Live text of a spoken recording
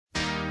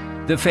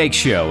The Fake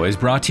Show is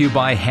brought to you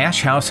by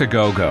Hash House A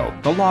Go-Go,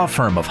 the law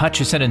firm of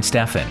Hutchison and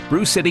Steffen,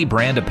 Brew City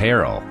Brand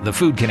Apparel, The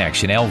Food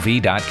Connection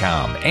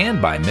LV.com,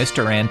 and by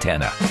Mr.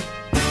 Antenna.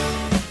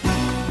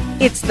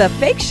 It's The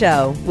Fake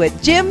Show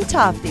with Jim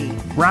Toffey.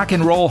 Rock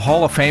and Roll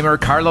Hall of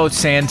Famer Carlos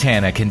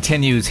Santana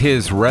continues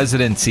his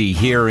residency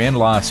here in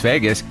Las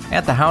Vegas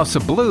at the House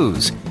of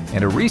Blues,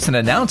 and a recent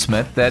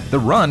announcement that the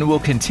run will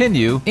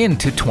continue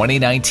into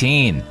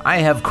 2019. I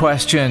have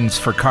questions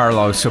for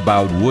Carlos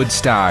about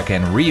Woodstock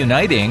and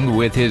reuniting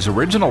with his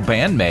original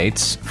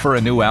bandmates for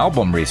a new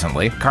album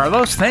recently.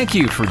 Carlos, thank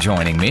you for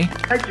joining me.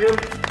 Hi, Jim.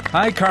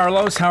 Hi,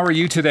 Carlos. How are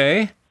you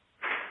today?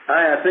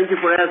 Hi, thank you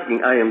for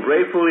asking. I am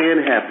grateful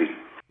and happy.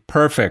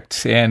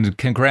 Perfect. And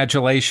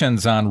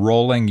congratulations on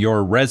rolling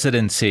your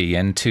residency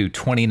into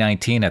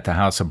 2019 at the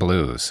House of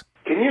Blues.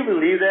 Can you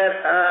believe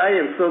that? I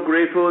am so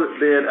grateful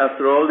that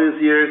after all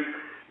these years,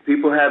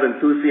 people have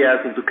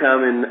enthusiasm to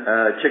come and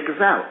check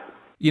us out.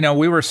 You know,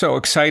 we were so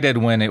excited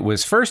when it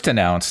was first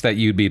announced that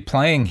you'd be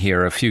playing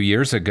here a few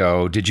years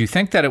ago. Did you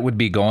think that it would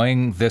be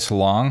going this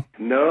long?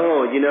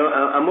 No,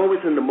 I'm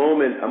always in the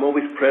moment. I'm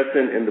always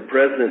present in the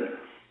present.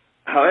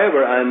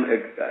 However, I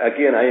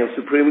am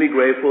supremely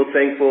grateful,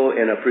 thankful,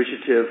 and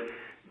appreciative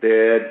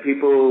that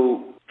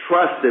people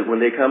trust that when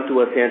they come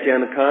to a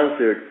Santana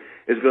concert,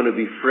 it's going to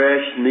be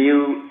fresh,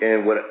 new,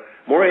 and with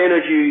more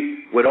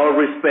energy, with all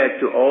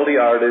respect to all the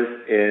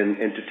artists and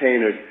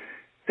entertainers.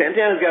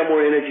 Santana's got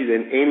more energy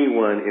than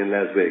anyone in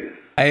Las Vegas.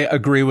 I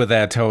agree with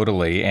that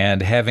totally.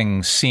 And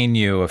having seen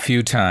you a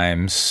few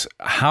times,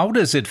 how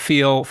does it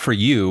feel for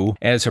you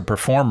as a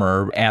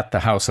performer at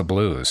the House of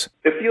Blues?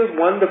 It feels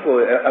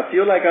wonderful. I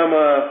feel like I'm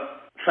a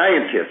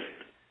scientist,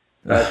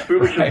 a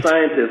spiritual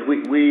scientist.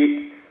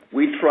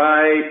 We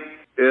try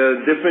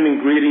different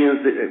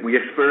ingredients. We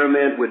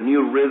experiment with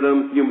new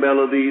rhythms, new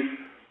melodies.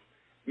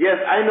 Yes,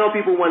 I know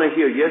people want to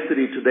hear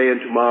yesterday, today,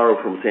 and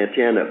tomorrow from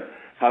Santana.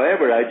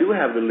 However, I do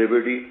have the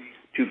liberty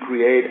to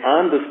create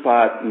on the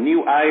spot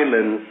new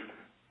islands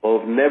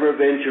of never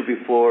ventured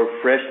before,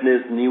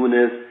 freshness,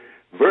 newness,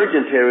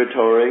 virgin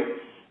territory,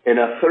 and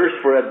a thirst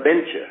for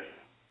adventure.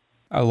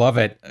 I love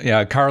it.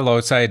 Yeah,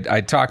 Carlos, I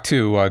talked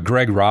to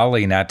Greg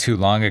Raleigh not too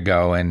long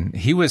ago, and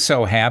he was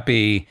so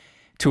happy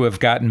to have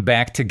gotten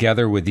back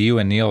together with you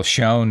and Neil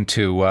Schon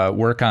to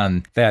work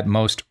on that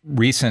most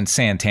recent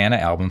Santana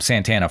album,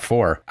 Santana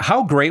 4.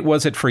 How great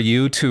was it for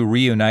you to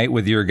reunite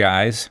with your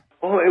guys?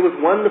 Oh, it was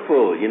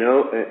wonderful,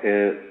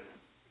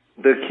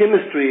 The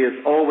chemistry is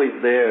always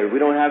there. We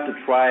don't have to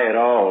try at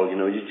all,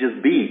 you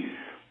just be.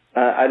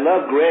 I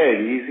love Greg.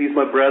 He's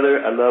my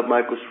brother. I love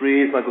Michael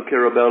Shreves, Michael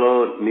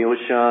Carabello, Neil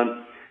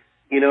Schon.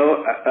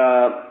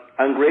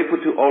 I'm grateful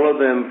to all of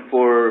them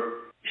for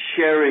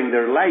sharing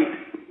their light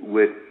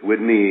with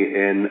me.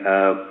 And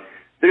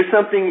there's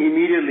something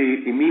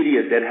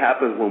immediate that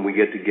happens when we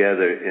get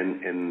together,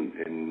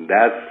 and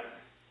that's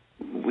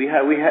we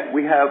have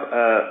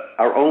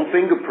our own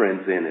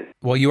fingerprints in it.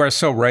 Well, you are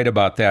so right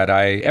about that.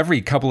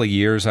 Every couple of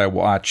years I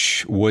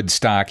watch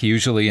Woodstock,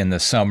 usually in the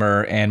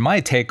summer, and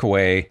my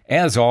takeaway,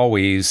 as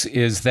always,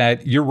 is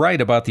that you're right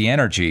about the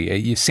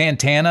energy.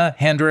 Santana,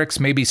 Hendrix,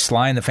 maybe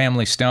Sly and the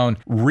Family Stone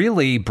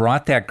really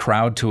brought that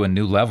crowd to a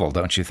new level,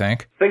 don't you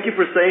think? Thank you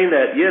for saying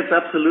that. Yes,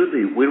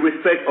 absolutely. We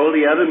respect all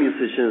the other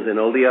musicians and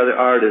all the other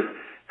artists.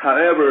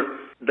 However,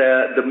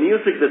 the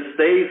music that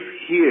stays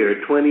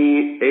here,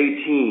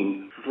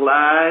 2018,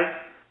 Sly,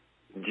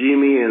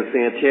 Jimmy, and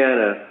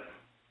Santana,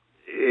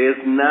 is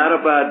not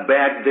about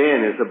back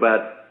then. It's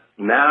about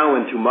now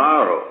and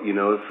tomorrow,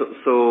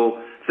 So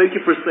thank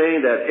you for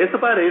saying that. It's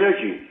about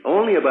energy,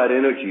 only about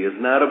energy. It's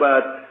not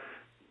about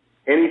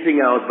anything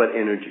else but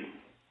energy.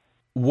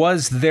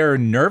 Was there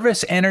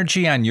nervous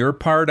energy on your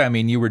part? I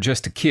mean, you were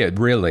just a kid,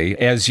 really,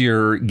 as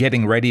you're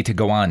getting ready to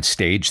go on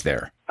stage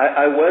there.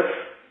 I was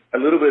a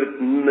little bit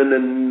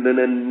nervous.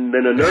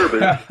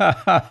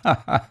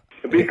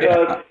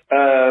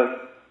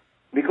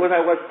 Because I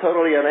was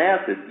totally on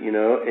acid, and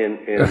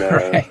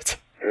right.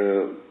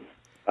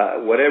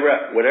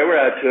 whatever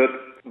I took,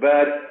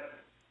 but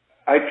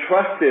I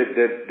trusted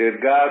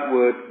that God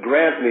would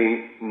grant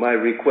me my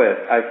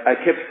request. I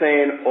kept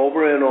saying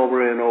over and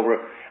over and over.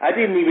 I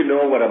didn't even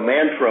know what a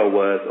mantra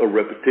was or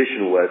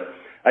repetition was.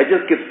 I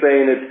just kept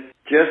saying it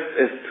just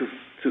as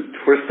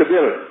for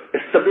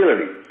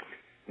stability.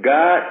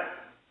 God,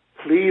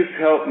 please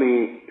help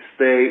me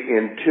stay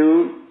in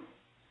tune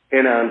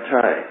and on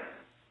time,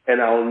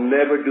 and I'll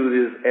never do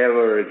this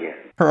ever again.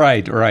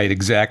 Right,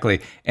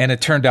 exactly. And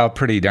it turned out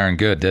pretty darn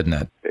good, didn't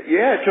it?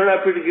 Yeah, it turned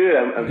out pretty good.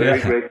 I'm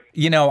very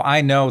grateful.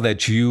 I know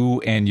that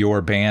you and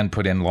your band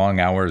put in long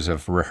hours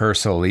of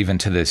rehearsal even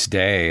to this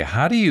day.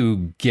 How do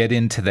you get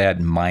into that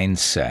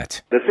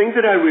mindset? The things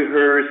that I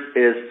rehearse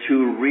is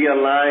to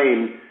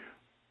realign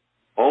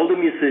all the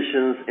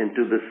musicians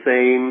into the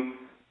same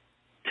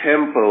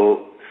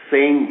tempo,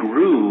 same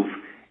groove,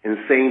 and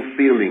same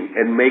feeling,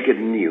 and make it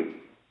new.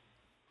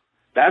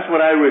 That's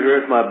what I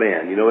rehearse my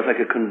band. It's like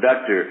a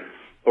conductor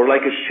or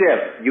like a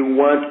chef. You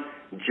want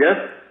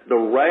just the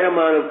right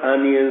amount of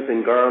onions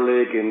and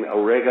garlic and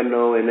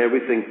oregano and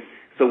everything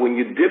So when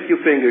you dip your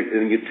finger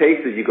and you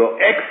taste it, you go,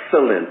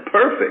 excellent,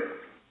 perfect.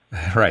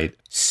 Right.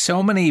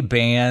 So many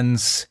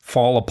bands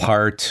fall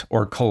apart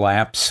or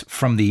collapse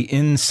from the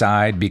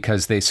inside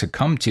because they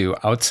succumb to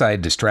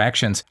outside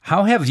distractions.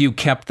 How have you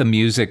kept the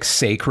music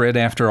sacred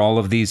after all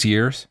of these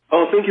years?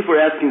 Oh, thank you for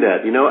asking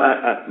that. You know,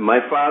 my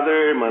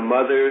father, my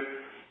mother,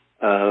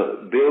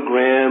 Bill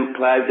Graham,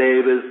 Clive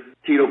Davis,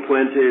 Tito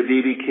Puente,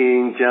 B.B.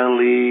 King, John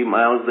Lee,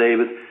 Miles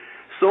Davis,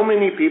 so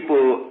many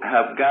people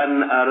have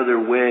gotten out of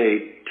their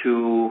way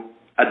to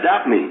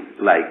adopt me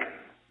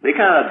They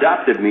kind of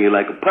adopted me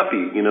like a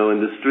puppy, in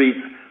the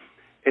streets.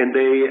 And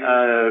they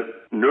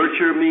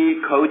nurtured me,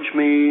 coached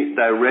me,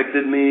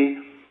 directed me,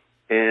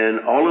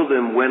 and all of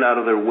them went out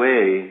of their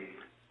way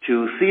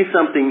to see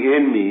something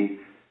in me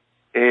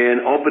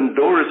and open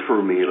doors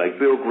for me, like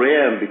Bill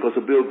Graham. Because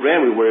of Bill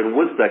Graham, we were in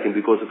Woodstock, and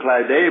because of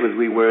Clive Davis,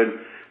 we were in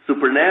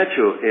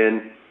Supernatural.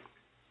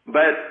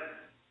 But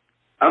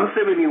I'm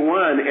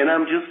 71, and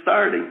I'm just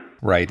starting.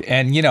 Right.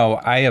 And,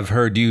 I have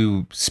heard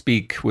you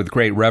speak with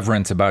great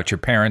reverence about your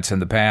parents in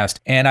the past.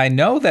 And I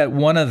know that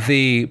one of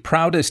the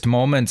proudest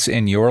moments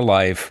in your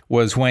life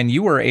was when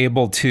you were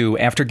able to,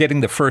 after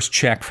getting the first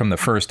check from the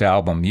first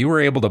album, you were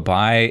able to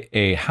buy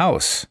a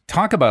house.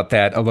 Talk about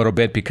that a little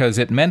bit, because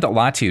it meant a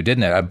lot to you,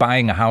 didn't it?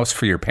 Buying a house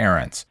for your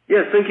parents.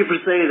 Yes, thank you for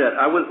saying that.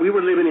 We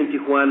were living in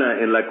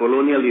Tijuana in La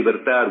Colonia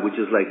Libertad, which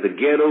is like the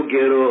ghetto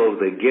of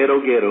the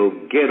ghetto.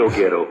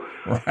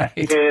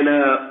 Right.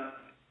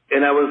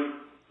 And I was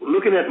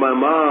looking at my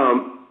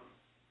mom,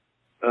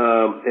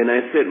 and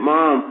I said,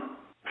 Mom,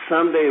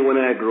 someday when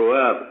I grow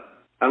up,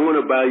 I'm going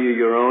to buy you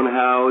your own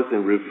house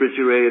and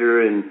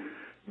refrigerator and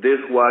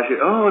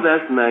dishwasher. Oh,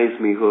 that's nice,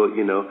 mijo,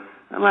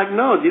 I'm like,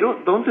 no,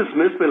 don't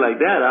dismiss me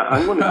like that.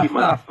 I'm going to keep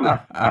my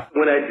promise.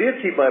 When I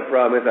did keep my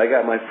promise, I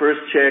got my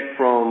first check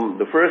from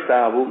the first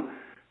album.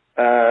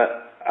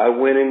 I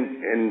went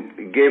in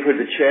and gave her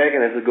the check,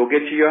 and I said, go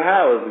get you your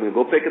house.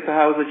 Go pick up the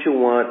house that you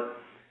want.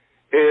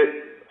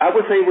 I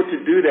was able to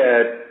do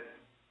that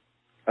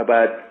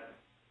about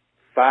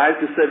 5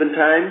 to 7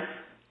 times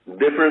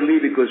differently,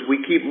 because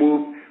we kept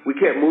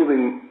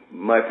moving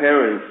my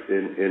parents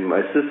and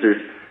my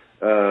sisters,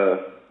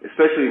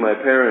 especially my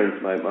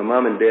parents, my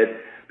mom and dad,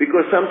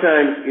 because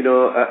sometimes,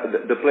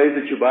 the place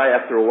that you buy,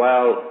 after a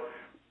while,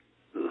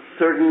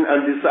 certain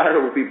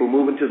undesirable people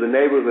move into the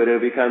neighborhood,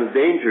 and it becomes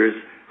dangerous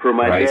for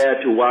my Right.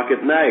 dad to walk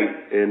at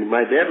night. And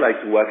my dad likes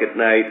to walk at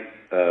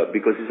night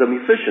because he's a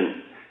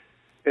musician.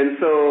 And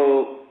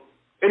so,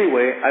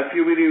 anyway, I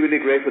feel really, really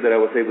grateful that I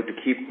was able to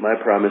keep my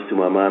promise to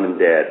my mom and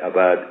dad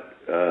about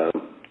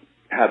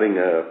having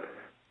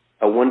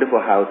a wonderful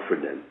house for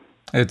them.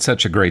 It's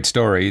such a great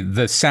story.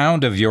 The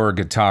sound of your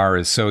guitar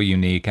is so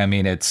unique. I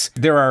mean,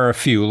 there are a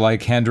few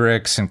like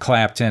Hendrix and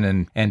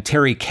Clapton and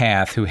Terry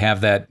Kath who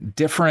have that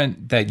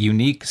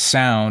unique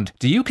sound.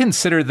 Do you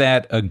consider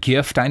that a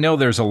gift? I know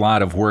there's a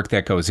lot of work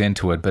that goes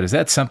into it, but is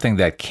that something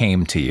that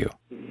came to you?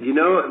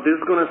 This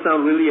is going to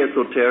sound really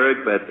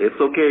esoteric, but it's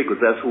okay,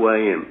 because that's who I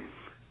am.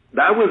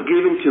 That was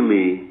given to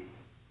me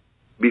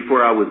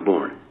before I was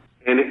born.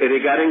 And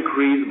it got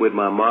increased with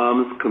my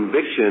mom's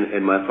conviction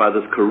and my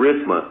father's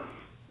charisma.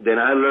 Then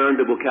I learned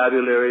the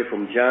vocabulary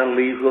from John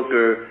Lee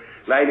Hooker,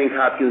 Lightning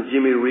Hopkins,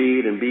 Jimmy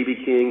Reed, and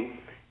B.B. King.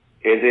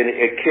 And then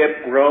it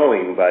kept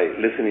growing by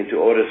listening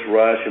to Otis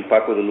Rush and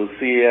Paco de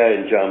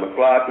Lucia and John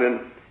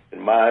McLaughlin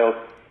and Miles.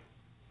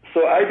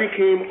 So I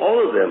became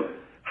all of them.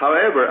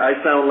 However,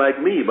 I sound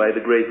like me by the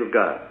grace of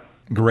God.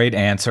 Great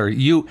answer.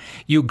 You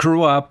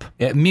grew up,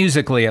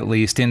 musically at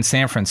least, in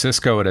San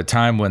Francisco at a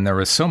time when there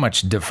was so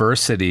much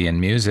diversity in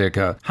music.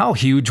 How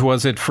huge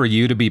was it for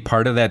you to be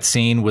part of that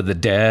scene with the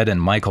Dead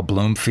and Michael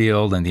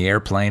Bloomfield and the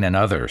Airplane and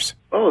others?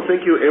 Oh,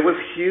 thank you. It was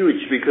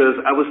huge, because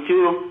I was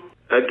still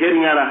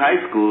getting out of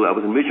high school. I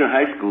was in Mission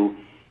High School,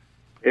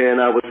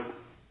 and I was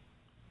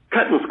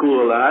cutting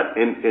school a lot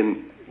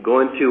and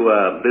going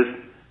to this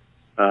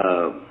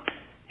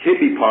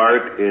hippie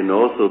park and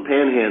also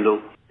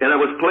Panhandle. And I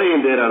was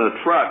playing that on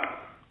a truck,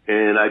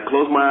 and I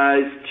closed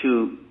my eyes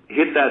to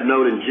hit that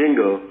note in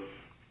Jingo.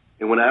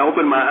 And when I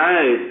opened my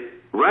eyes,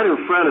 right in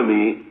front of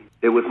me,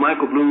 it was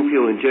Michael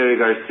Bloomfield and Jerry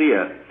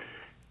Garcia.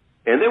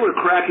 And they were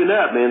cracking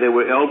up, man. They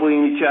were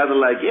elbowing each other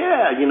like,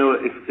 yeah,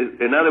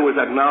 in other words,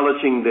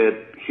 acknowledging that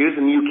here's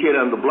a new kid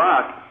on the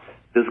block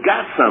that's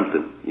got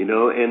something,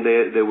 and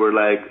they were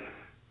like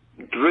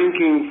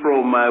drinking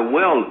from my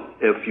well,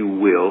 if you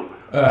will.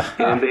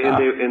 And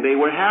they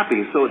were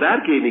happy. So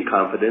that gave me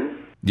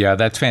confidence. Yeah,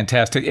 that's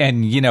fantastic.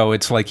 And,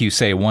 it's like you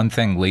say, one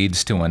thing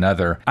leads to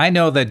another. I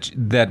know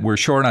that we're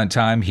short on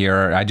time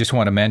here. I just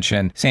want to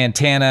mention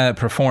Santana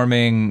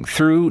performing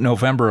through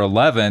November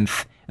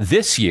 11th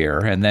this year,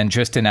 and then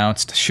just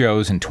announced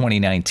shows in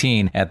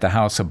 2019 at the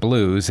House of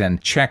Blues. And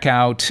check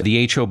out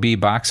the HOB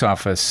box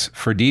office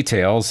for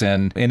details.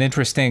 And an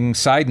interesting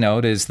side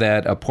note is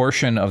that a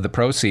portion of the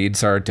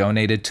proceeds are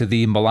donated to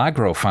the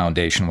Milagro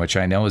Foundation, which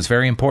I know is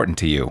very important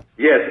to you.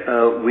 Yes,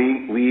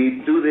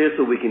 we do this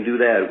so we can do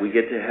that. We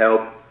get to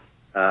help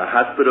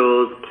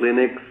hospitals,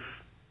 clinics,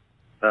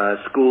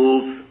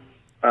 schools,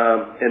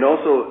 And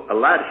also a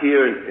lot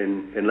here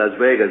in Las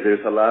Vegas.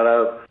 There's a lot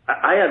of,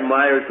 I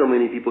admire so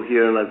many people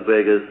here in Las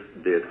Vegas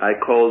that I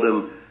call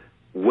them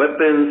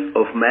weapons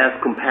of mass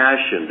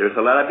compassion. There's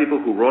a lot of people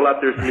who roll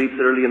up their sleeves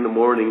early in the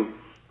morning,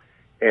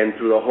 and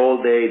through the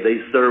whole day they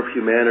serve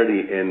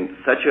humanity in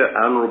such an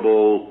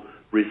honorable,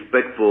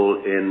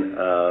 respectful,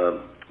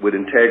 and with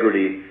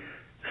integrity.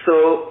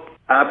 So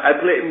I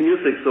play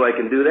music so I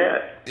can do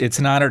that. It's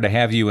an honor to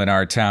have you in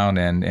our town,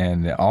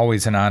 and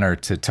always an honor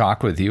to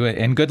talk with you.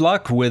 And good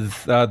luck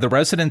with the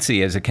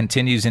residency as it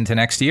continues into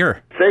next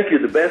year. Thank you.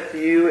 The best to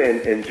you,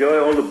 and enjoy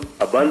all the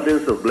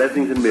abundance of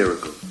blessings and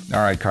miracles.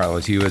 All right,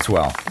 Carlos, you as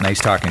well. Nice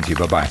talking to you.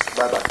 Bye-bye.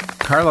 Bye-bye.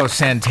 Carlos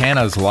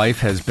Santana's life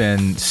has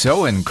been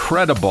so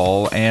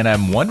incredible, and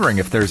I'm wondering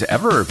if there's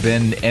ever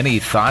been any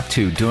thought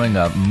to doing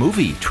a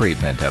movie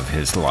treatment of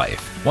his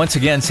life. Once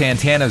again,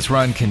 Santana's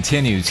run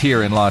continues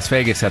here in Las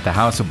Vegas at the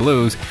House of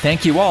Blues.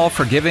 Thank you all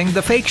for giving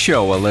The Fake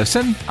Show a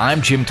listen.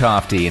 I'm Jim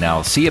Tofte, and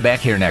I'll see you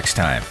back here next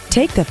time.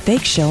 Take The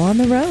Fake Show on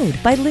the road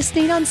by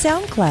listening on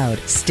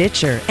SoundCloud,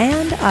 Stitcher,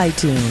 and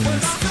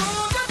iTunes.